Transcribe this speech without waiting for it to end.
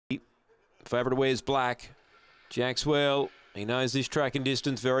Favourite wears black. Jackswell, he knows this track and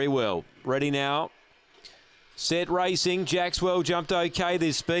distance very well. Ready now. Set racing. Jackswell jumped okay.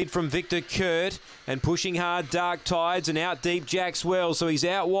 There's speed from Victor Kurt and pushing hard Dark Tides and out deep Jackswell. So he's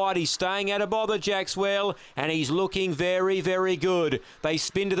out wide. He's staying out of bother, Jackswell, and he's looking very, very good. They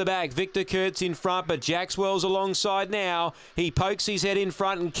spin to the back. Victor Kurt's in front, but Jackswell's alongside now. He pokes his head in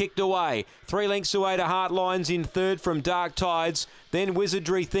front and kicked away. 3 lengths away to Heartlines in third from Dark Tides. Then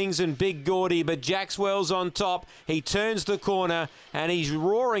Wizardry Things and Big Gordy, but Jackswell's on top. He turns the corner and he's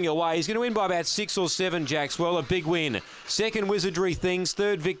roaring away. He's going to win by about 6 or 7, Jackswell. A big win. Second, Wizardry Things.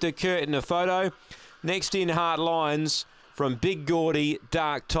 Third, Victor Kurt in a photo. Next in Heartlines from Big Gordy,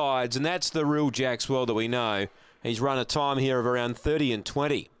 Dark Tides. And that's the real Jackswell that we know. He's run a time here of around 30 and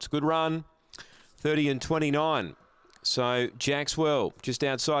 20. It's a good run. 30 and 29. So Jackswell just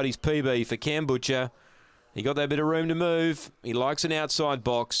outside his PB for Cam Butcher. He got that bit of room to move. He likes an outside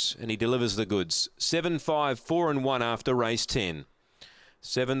box and he delivers the goods. 7, 5, 4 and 1 after race 10.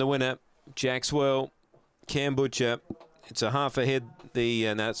 7 the winner. Jackswell, Cam Butcher. It's a half ahead.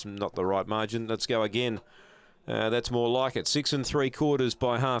 And that's not the right margin. Let's go again. That's more like it. 6 3/4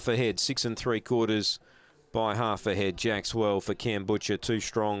 by half ahead. 6 3/4 by half ahead. Jackswell for Cam Butcher. Too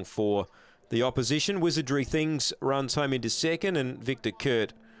strong for the opposition. Wizardry Things runs home into second and Victor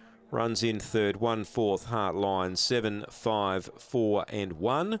Kurt runs in third. 1/4 Heartline. 7, 5, 4 and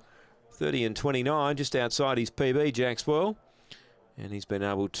 1. 30 and 29 just outside his PB, Jackswell. And he's been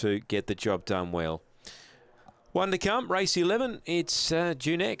able to get the job done well. One to come, race 11. It's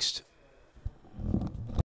due next.